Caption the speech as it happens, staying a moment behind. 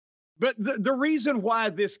But the reason why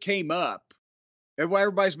this came up and why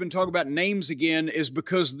everybody's been talking about names again is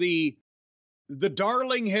because the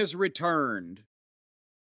darling has returned,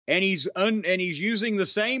 and he's using the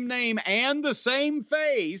same name and the same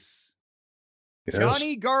face. Yes.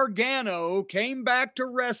 Johnny Gargano came back to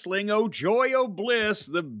wrestling. Oh, joy, oh, bliss.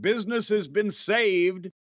 The business has been saved.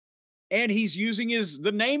 And he's using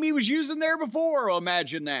the name he was using there before.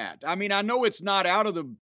 Imagine that. I mean, I know it's not out of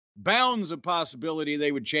the bounds of possibility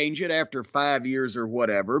they would change it after 5 years or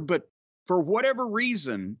whatever, but for whatever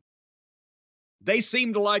reason, they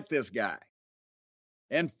seem to like this guy.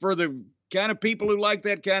 And for the kind of people who like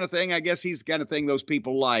that kind of thing, I guess he's the kind of thing those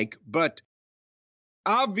people like. But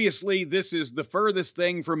obviously, this is the furthest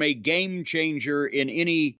thing from a game changer in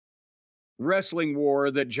any wrestling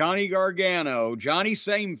war that Johnny Gargano, Johnny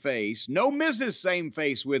Sameface, no Mrs.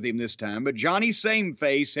 Sameface with him this time, but Johnny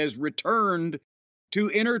Sameface has returned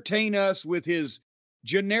to entertain us with his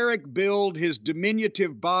generic build, his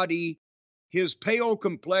diminutive body, his pale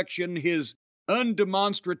complexion, his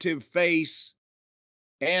undemonstrative face,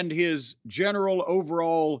 and his general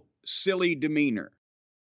overall silly demeanor.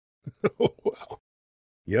 Oh, wow.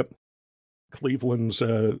 Yep. Cleveland's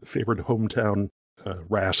favorite hometown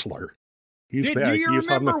wrestler. He's back. Do you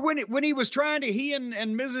remember when he was trying to, he and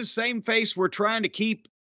Mrs. Sameface were trying to keep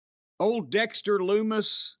old Dexter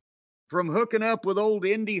Loomis from hooking up with old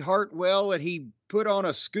Indy Hartwell, and he put on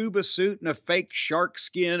a scuba suit and a fake shark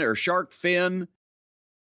skin or shark fin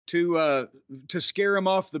to scare him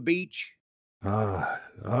off the beach?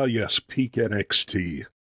 Yes, peak NXT.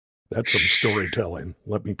 That's some storytelling,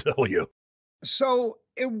 let me tell you. So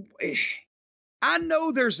I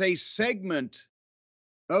know there's a segment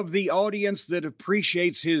of the audience that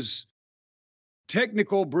appreciates his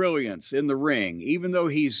technical brilliance in the ring, even though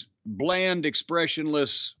he's bland,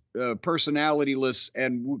 expressionless, personalityless,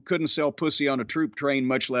 and couldn't sell pussy on a troop train,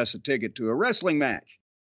 much less a ticket to a wrestling match.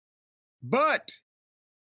 But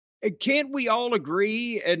can't we all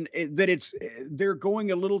agree that they're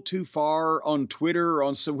going a little too far on Twitter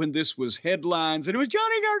when this was headlines and it was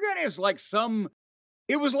Johnny Gargano?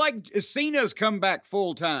 It was like Cena's come back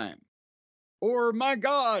full time. Or, my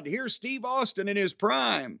God, here's Steve Austin in his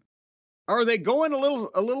prime. Are they going a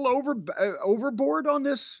little overboard on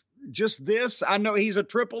this? Just this? I know he's a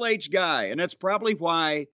Triple H guy, and that's probably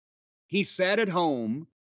why he sat at home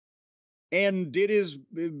and did his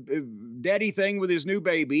daddy thing with his new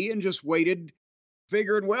baby and just waited,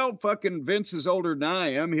 figuring, well, fucking Vince is older than I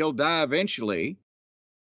am. He'll die eventually.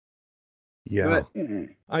 Yeah. But,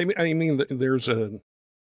 I mean,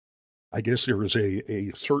 I guess there is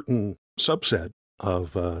a certain subset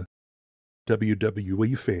of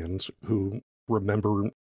WWE fans who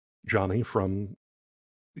remember Johnny from,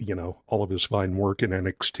 all of his fine work in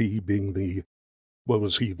NXT, being the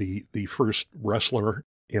first wrestler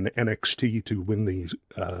in NXT to win the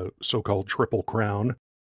so-called Triple Crown,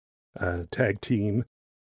 tag team,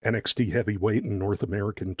 NXT heavyweight and North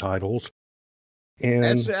American titles. And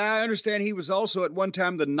I understand he was also at one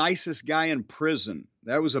time the nicest guy in prison.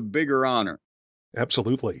 That was a bigger honor.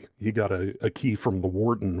 Absolutely. He got a key from the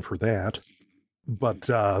warden for that. But,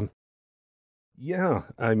 yeah,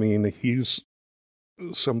 I mean, he's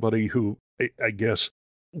somebody who, I guess,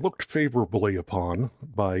 looked favorably upon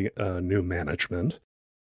by new management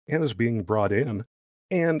and is being brought in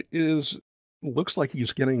and looks like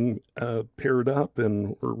he's getting paired up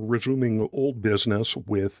and resuming old business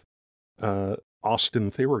with Austin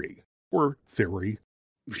Theory, or Theory.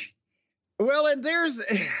 Well, and that's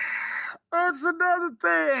another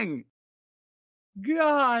thing.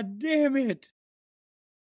 God damn it.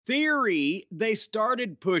 Theory, they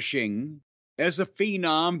started pushing as a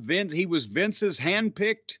phenom. He was Vince's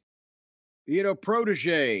handpicked,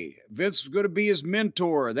 protege. Vince was going to be his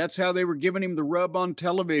mentor. That's how they were giving him the rub on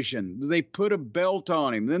television. They put a belt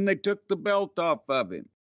on him. Then they took the belt off of him.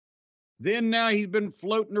 Then now he's been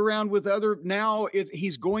floating around with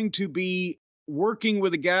he's going to be working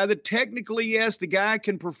with a guy that technically, yes, the guy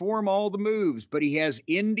can perform all the moves, but he has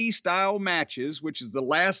indie style matches, which is the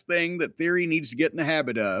last thing that Theory needs to get in the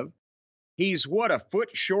habit of. He's a foot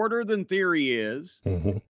shorter than Theory is.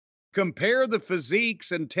 Mm-hmm. Compare the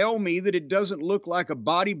physiques and tell me that it doesn't look like a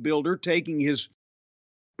bodybuilder taking his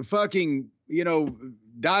fucking,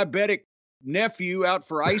 diabetic nephew out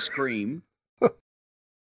for ice cream.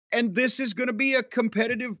 And this is going to be a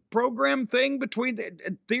competitive program thing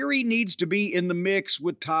Theory needs to be in the mix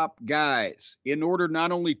with top guys in order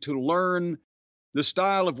not only to learn the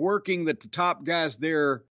style of working that the top guys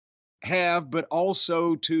there have, but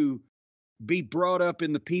also to be brought up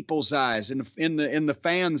in the people's eyes and in the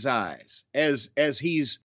fans' eyes as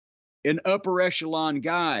he's an upper echelon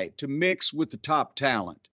guy to mix with the top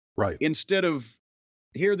talent. Right. Instead of,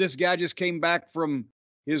 here this guy just came back from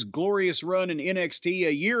his glorious run in NXT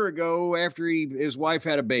a year ago after his wife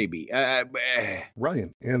had a baby.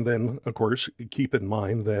 Right. And then, of course, keep in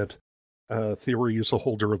mind that Theory is the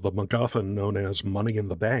holder of the MacGuffin known as Money in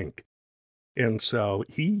the Bank. And so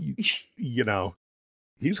he,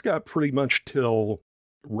 he's got pretty much till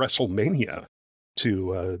WrestleMania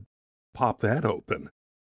to pop that open.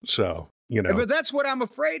 So, But that's what I'm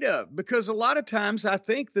afraid of, because a lot of times I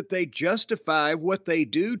think that they justify what they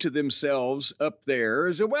do to themselves up there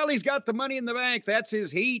as, well, he's got the money in the bank. That's his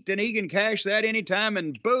heat, and he can cash that anytime,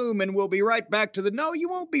 and boom, and we'll be right back to no, you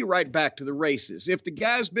won't be right back to the races. If the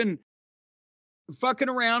guy's been fucking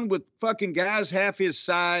around with fucking guys half his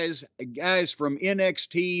size, guys from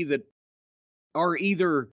NXT that are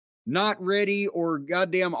either not ready or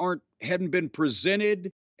goddamn hadn't been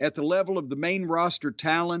presented at the level of the main roster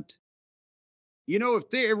talent. If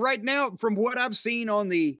they right now, from what I've seen on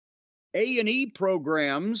the A&E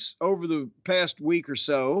programs over the past week or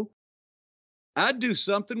so, I'd do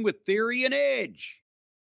something with Theory and Edge,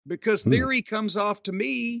 because Theory comes off to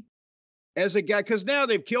me as a guy, because now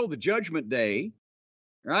they've killed the Judgment Day,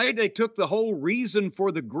 right? They took the whole reason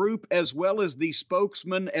for the group, as well as the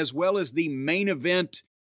spokesman, as well as the main event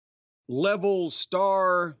level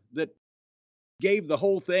star that gave the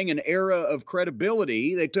whole thing an era of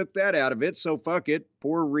credibility. They took that out of it, so fuck it.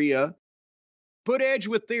 Poor Rhea. Put Edge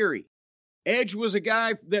with Theory. Edge was a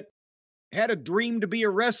guy that had a dream to be a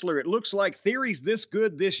wrestler. It looks like Theory's this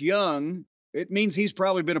good, this young. It means he's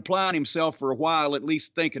probably been applying himself for a while, at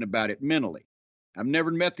least thinking about it mentally. I've never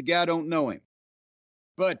met the guy, don't know him.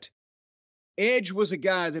 But Edge was a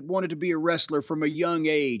guy that wanted to be a wrestler from a young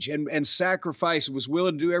age and sacrifice, was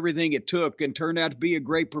willing to do everything it took, and turned out to be a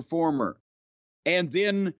great performer. And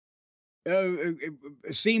then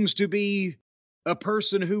seems to be a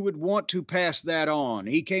person who would want to pass that on.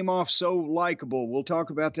 He came off so likable. We'll talk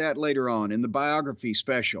about that later on in the biography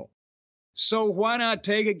special. So why not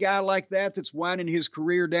take a guy like that that's winding his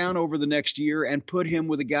career down over the next year and put him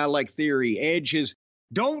with a guy like Theory? Edge is,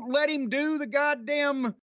 don't let him do the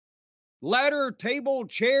goddamn ladder, table,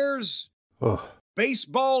 chairs,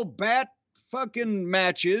 baseball bat fucking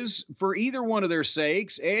matches for either one of their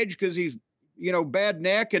sakes. Edge, because he's, bad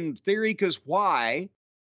neck, and Theory, because why?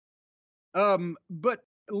 But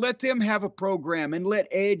let them have a program and let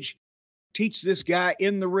Edge teach this guy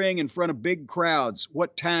in the ring in front of big crowds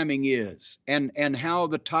what timing is, and how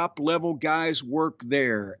the top level guys work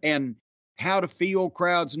there, and how to feel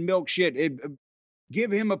crowds and milk shit.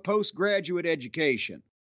 Give him a postgraduate education,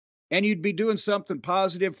 and you'd be doing something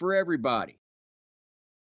positive for everybody.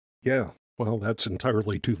 Yeah, well, that's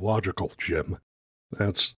entirely too logical, Jim.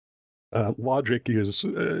 That's logic is,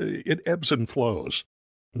 it ebbs and flows.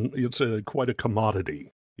 It's quite a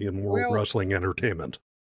commodity in world wrestling entertainment.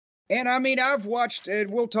 And I mean, I've watched,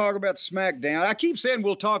 and we'll talk about SmackDown. I keep saying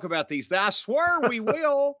we'll talk about these. I swear we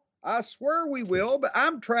will. I swear we will. But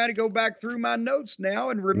I'm trying to go back through my notes now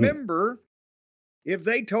and remember if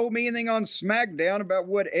they told me anything on SmackDown about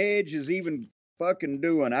what Edge is even fucking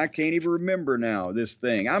doing. I can't even remember now, this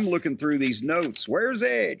thing. I'm looking through these notes. Where's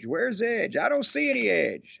Edge? Where's Edge? I don't see any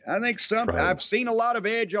Edge. I think I've seen a lot of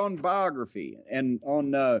Edge on Biography and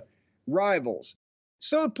on Rivals.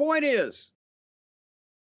 So the point is,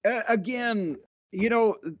 again,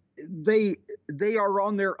 they are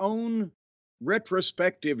on their own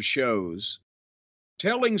retrospective shows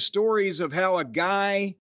telling stories of how a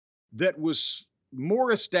guy that was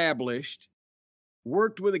more established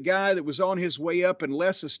worked with a guy that was on his way up and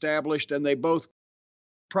less established, and they both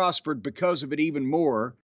prospered because of it even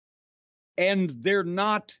more. And they're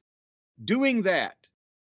not doing that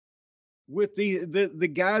with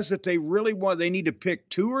the guys that they really want. They need to pick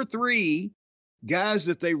 2 or 3 guys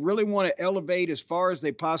that they really want to elevate as far as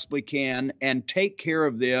they possibly can, and take care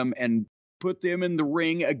of them and put them in the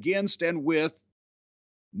ring against and with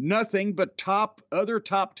nothing but other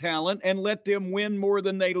top talent, and let them win more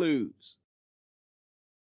than they lose.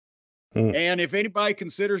 And if anybody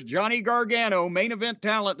considers Johnny Gargano main event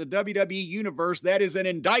talent in the WWE universe, that is an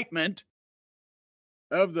indictment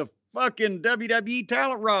of the fucking WWE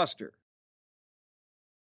talent roster.